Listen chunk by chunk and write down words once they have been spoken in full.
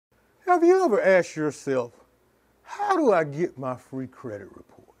Have you ever asked yourself, how do I get my free credit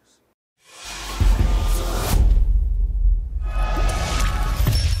reports?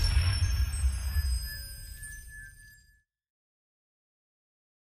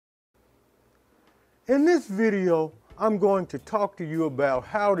 In this video, I'm going to talk to you about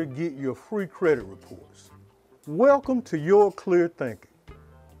how to get your free credit reports. Welcome to Your Clear Thinking.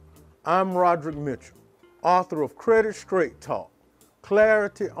 I'm Roderick Mitchell, author of Credit Straight Talk,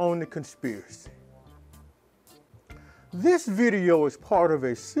 Clarity on the Conspiracy. This video is part of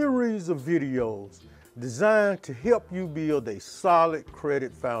a series of videos designed to help you build a solid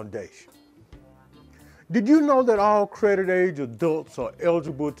credit foundation. Did you know that all credit age adults are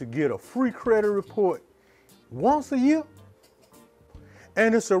eligible to get a free credit report once a year?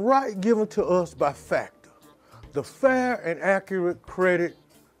 And it's a right given to us by FACTA, the Fair and Accurate Credit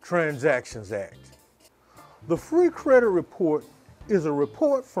Transactions Act. The free credit report is a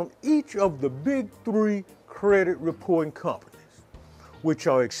report from each of the big three credit reporting companies, which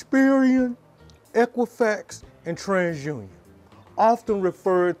are Experian, Equifax, and TransUnion, often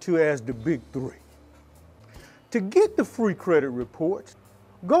referred to as the big three. To get the free credit reports,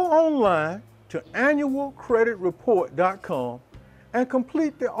 go online to annualcreditreport.com and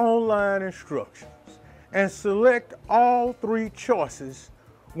complete the online instructions and select all three choices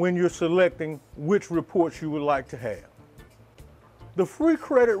when you're selecting which reports you would like to have. The free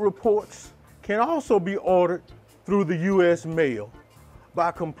credit reports can also be ordered through the U.S. mail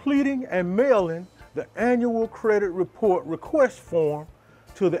by completing and mailing the annual credit report request form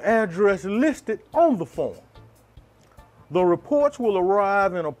to the address listed on the form. The reports will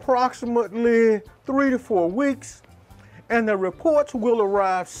arrive in approximately 3 to 4 weeks, and the reports will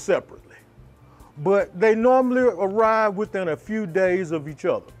arrive separately, but they normally arrive within a few days of each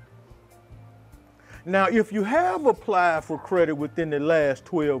other. Now, if you have applied for credit within the last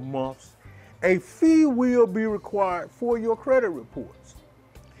 12 months, a fee will be required for your credit reports.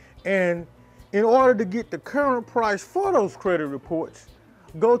 And in order to get the current price for those credit reports,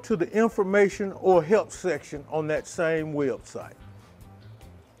 go to the information or help section on that same website.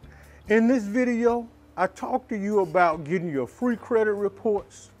 In this video, I talked to you about getting your free credit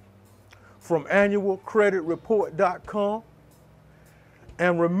reports from annualcreditreport.com.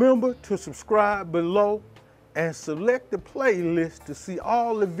 And remember to subscribe below and select the playlist to see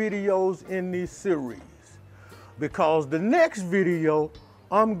all the videos in this series. Because the next video,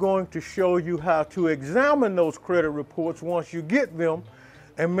 I'm going to show you how to examine those credit reports once you get them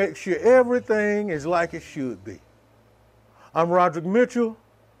and make sure everything is like it should be. I'm Roderick Mitchell,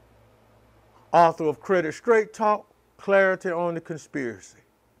 author of Credit Straight Talk, Clarity on the Conspiracy.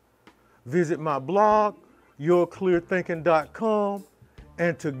 Visit my blog, yourclearthinking.com,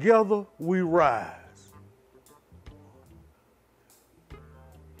 and together we ride.